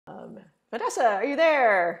Vanessa, are you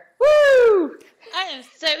there? Woo! I am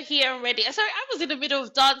so here and ready. Sorry, I was in the middle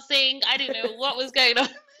of dancing. I didn't know what was going on.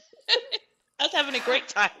 I was having a great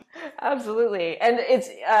time. Absolutely. And it's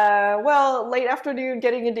well, late afternoon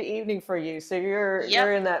getting into evening for you. So you're Yep.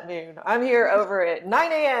 in that mood. I'm here over at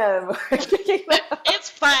 9 a.m. kicking off. It's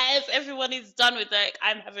 5. Everyone is done with work.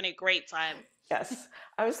 I'm having a great time. Yes.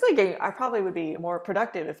 I was thinking I probably would be more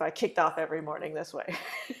productive if I kicked off every morning this way,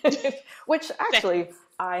 which actually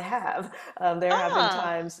I have. There have been Ah,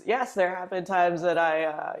 times, yes, there have been times that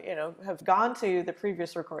I, have gone to the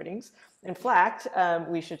previous recordings. In fact,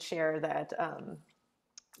 we should share that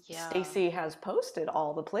yeah. Stacy has posted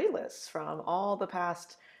all the playlists from all the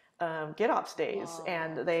past GitOps days,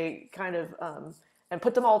 and Whoa. they kind of and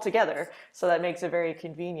put them all together. So that makes it very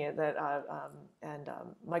convenient that and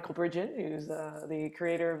Michael Bridgen, who's the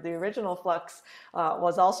creator of the original Flux,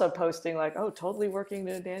 was also posting like, oh, totally working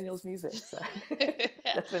to Daniel's music. So I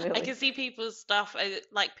definitely, can see people's stuff,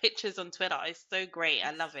 like pictures on Twitter. It's so great.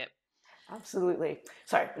 I love it. absolutely.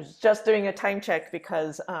 Sorry, I was just doing a time check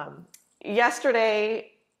because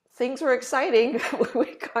yesterday things were exciting.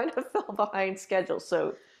 We kind of fell behind schedule.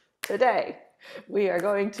 So today we are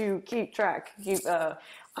going to keep track,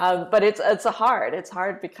 but it's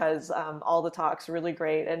hard because all the talks really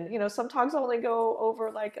great, and some talks only go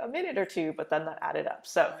over like a minute or two, but then that added up.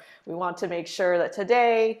 So we want to make sure that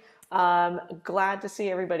today. Glad to see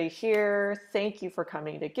everybody here. Thank you for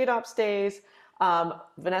coming to GitOps Days.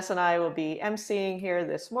 Vanessa and I will be emceeing here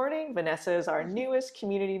this morning. Vanessa is our newest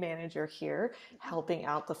community manager here, helping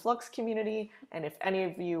out the Flux community. And if any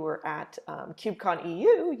of you were at KubeCon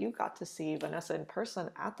EU, you got to see Vanessa in person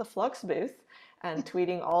at the Flux booth and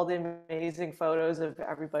tweeting all the amazing photos of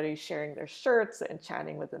everybody sharing their shirts and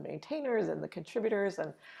chatting with the maintainers and the contributors.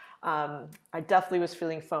 And I definitely was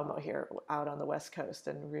feeling FOMO here out on the West Coast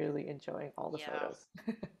and really enjoying all the Yeah. photos.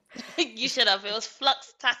 You should have. It was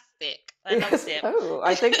fluxtastic. I loved Yes. it. Oh,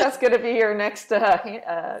 I think that's going to be your next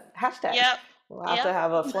hashtag. Yep. We'll have to Yep.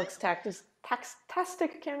 have a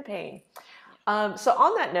Fluxtastic campaign. Yeah. So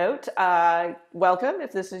on that note, welcome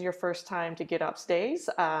if this is your first time to GitOps Days.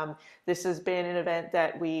 This has been an event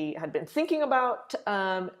that we had been thinking about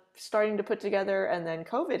starting to put together, and then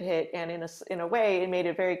COVID hit, and in a way, it made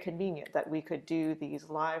it very convenient that we could do these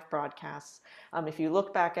live broadcasts. If you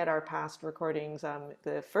look back at our past recordings,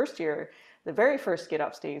 the first year, the very first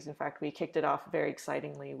GitOps Days, in fact, we kicked it off very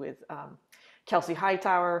excitingly with Kelsey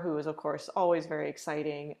Hightower, who is, of course, always very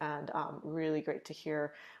exciting and really great to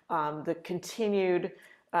hear the continued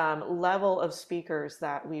level of speakers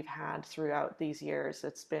that we've had throughout these years.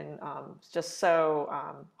 It's been just so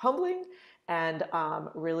humbling and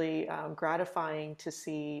really gratifying to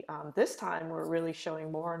see this time we're really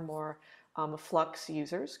showing more and more Flux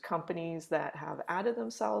users, companies that have added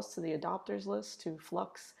themselves to the adopters list to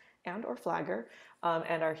Flux and or Flagger,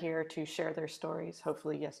 and are here to share their stories.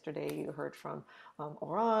 Hopefully yesterday you heard from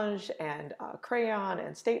Orange and Crayon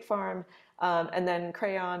and State Farm, and then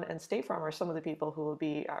Crayon and State Farm are some of the people who will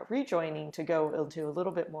be rejoining to go into a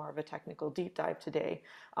little bit more of a technical deep dive today,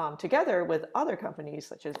 together with other companies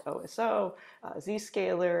such as OSO,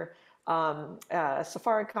 Zscaler,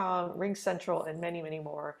 Safaricom, RingCentral, and many, many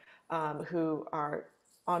more who are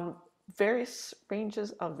on various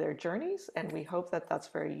ranges of their journeys, and we hope that that's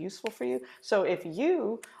very useful for you. So if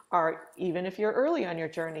you are, even if you're early on your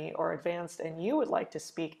journey or advanced and you would like to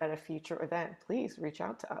speak at a future event, please reach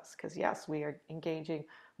out to us, because yes, we are engaging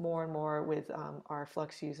more and more with our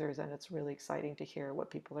Flux users, and it's really exciting to hear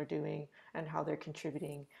what people are doing and how they're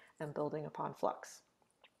contributing and building upon Flux.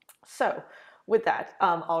 So with that,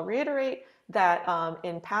 I'll reiterate that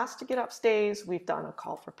in past GitOps days, we've done a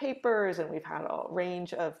call for papers, and we've had a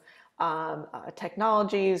range of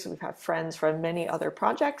technologies. We've had friends from many other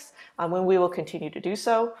projects, and we will continue to do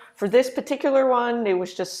so. For this particular one, it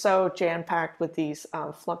was just so jam-packed with these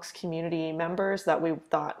Flux community members that we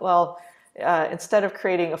thought, well, instead of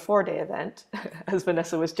creating a 4-day event, as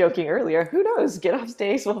Vanessa was joking earlier, who knows, GitOps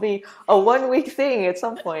Days will be a 1-week thing at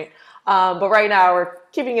some point. But right now we're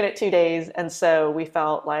keeping it at 2 days. And so we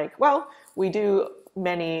felt like, well, we do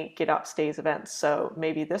many GitOps Days events, so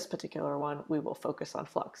maybe this particular one we will focus on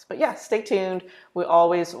Flux. But yeah, stay tuned. We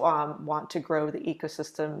always want to grow the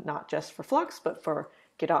ecosystem, not just for Flux, but for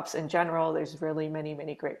GitOps in general. There's really many,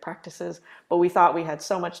 many great practices, but we thought we had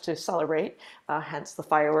so much to celebrate, hence the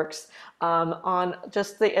fireworks, on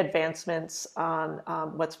just the advancements on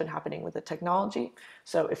what's been happening with the technology.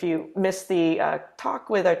 So if you missed the talk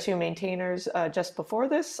with our 2 maintainers just before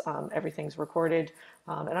this, everything's recorded.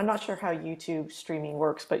 And I'm not sure how YouTube streaming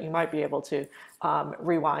works, but you might be able to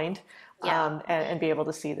rewind Yeah. and be able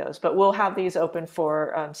to see those. But we'll have these open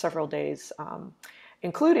for several days.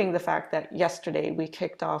 including the fact that yesterday we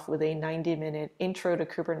kicked off with a 90-minute intro to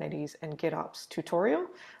Kubernetes and GitOps tutorial.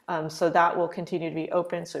 So that will continue to be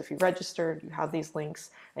open. So if you registered, you have these links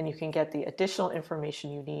and you can get the additional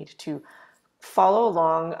information you need to follow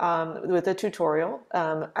along with the tutorial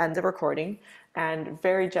and the recording, and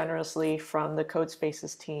very generously from the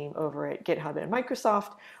Codespaces team over at GitHub and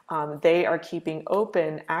Microsoft, they are keeping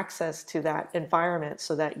open access to that environment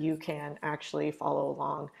so that you can actually follow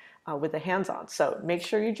along with the hands-on. So make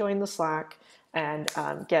sure you join the Slack and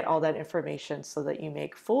get all that information so that you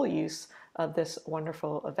make full use of this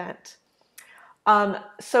wonderful event.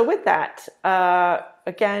 So with that,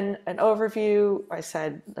 again, an overview. I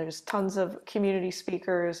said there's tons of community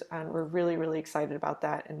speakers, and we're really, really excited about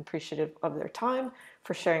that and appreciative of their time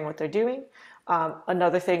for sharing what they're doing.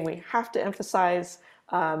 Another thing we have to emphasize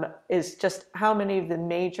is just how many of the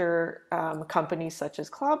major companies, such as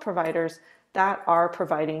cloud providers, that are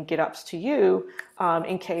providing GitOps to you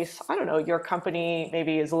in case, I don't know, your company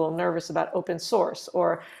maybe is a little nervous about open source,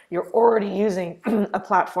 or you're already using a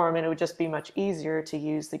platform and it would just be much easier to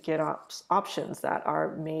use the GitOps options that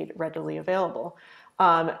are made readily available.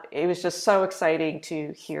 It was just so exciting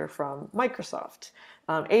to hear from Microsoft,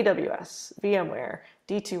 AWS, VMware,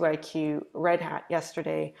 D2IQ, Red Hat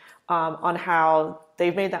yesterday on how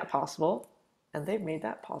they've made that possible. And they've made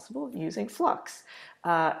that possible using Flux.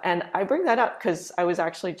 And I bring that up because I was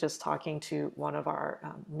actually just talking to one of our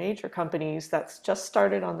major companies that's just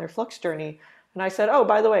started on their Flux journey. And I said, oh,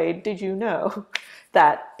 by the way, did you know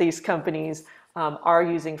that these companies are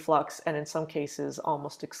using Flux, and in some cases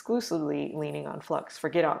almost exclusively leaning on Flux for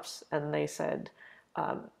GitOps? And they said,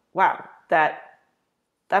 wow, that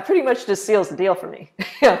pretty much just seals the deal for me.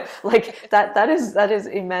 Like that is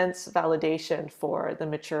immense validation for the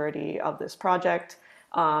maturity of this project,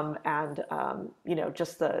 and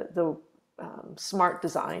just the smart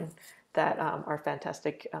design that our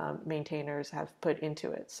fantastic maintainers have put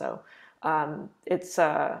into it. So it's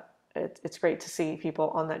great to see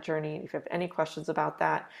people on that journey. If you have any questions about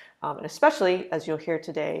that, and especially as you'll hear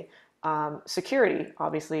today, security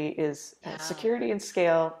obviously is security and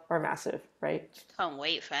scale are massive, right? Can't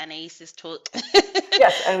wait for Anais's talk.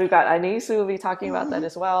 Yes, and we've got Anais who will be talking about that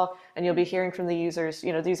as well, and you'll be hearing from the users.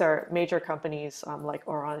 These are major companies like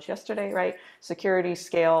Orange yesterday, right? Security,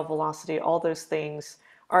 scale, velocity, all those things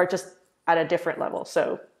are just at a different level.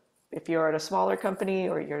 So if you're at a smaller company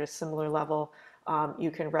or you're at a similar level, you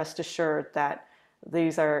can rest assured that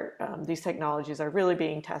these technologies are really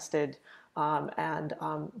being tested and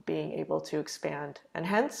being able to expand. And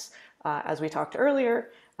hence, as we talked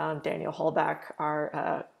earlier, Daniel Holbach,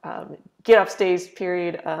 our GitOps Days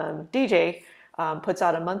period DJ, puts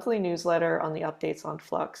out a monthly newsletter on the updates on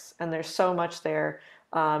Flux, and there's so much there,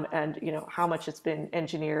 and how much it's been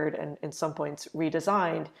engineered and in some points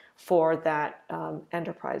redesigned for that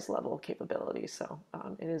enterprise level capability. So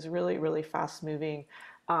it is really, really fast moving,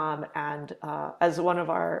 and as one of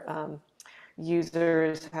our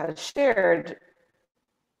users has shared,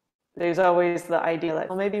 there's always the idea that,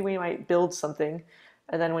 well, maybe we might build something,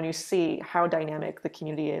 and then when you see how dynamic the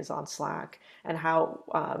community is on Slack and how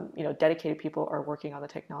dedicated people are working on the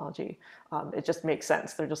technology, it just makes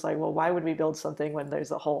sense. They're just like, well, why would we build something when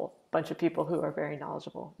there's a whole bunch of people who are very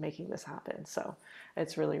knowledgeable making this happen? So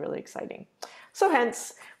it's really, really exciting. So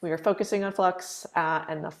hence, we are focusing on Flux,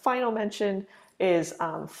 and the final mention is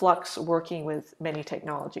Flux working with many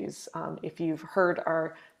technologies. If you've heard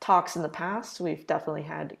our talks in the past, we've definitely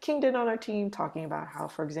had Kingdon on our team talking about how,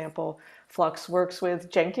 for example, Flux works with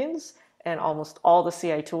Jenkins and almost all the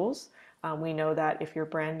CI tools. We know that if you're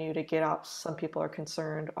brand new to GitOps, some people are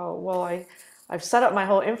concerned, oh, well, I've set up my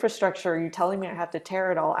whole infrastructure. Are you telling me I have to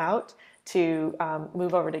tear it all out to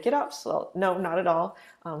move over to GitOps? Well, no, not at all.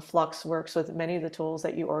 Flux works with many of the tools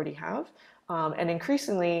that you already have. And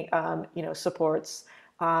increasingly, supports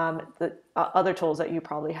the other tools that you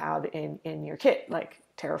probably have in your kit, like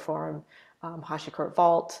Terraform, HashiCorp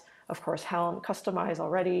Vault, of course, Helm, Customize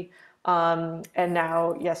already. And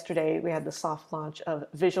now, yesterday, we had the soft launch of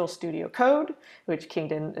Visual Studio Code, which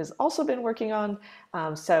Kingdon has also been working on.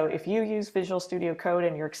 So if you use Visual Studio Code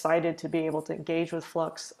and you're excited to be able to engage with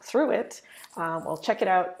Flux through it, well, check it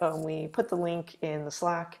out. We put the link in the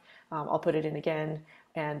Slack. I'll put it in again.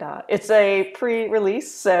 And it's a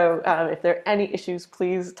pre-release, so if there are any issues,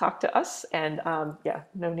 please talk to us. And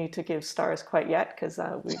no need to give stars quite yet, because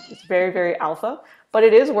it's very, very alpha. But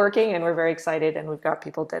it is working, and we're very excited, and we've got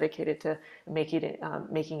people dedicated to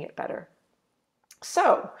making it better.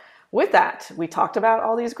 So with that, we talked about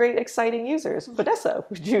all these great, exciting users. Vanessa,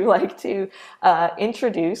 would you like to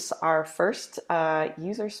introduce our first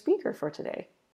user speaker for today?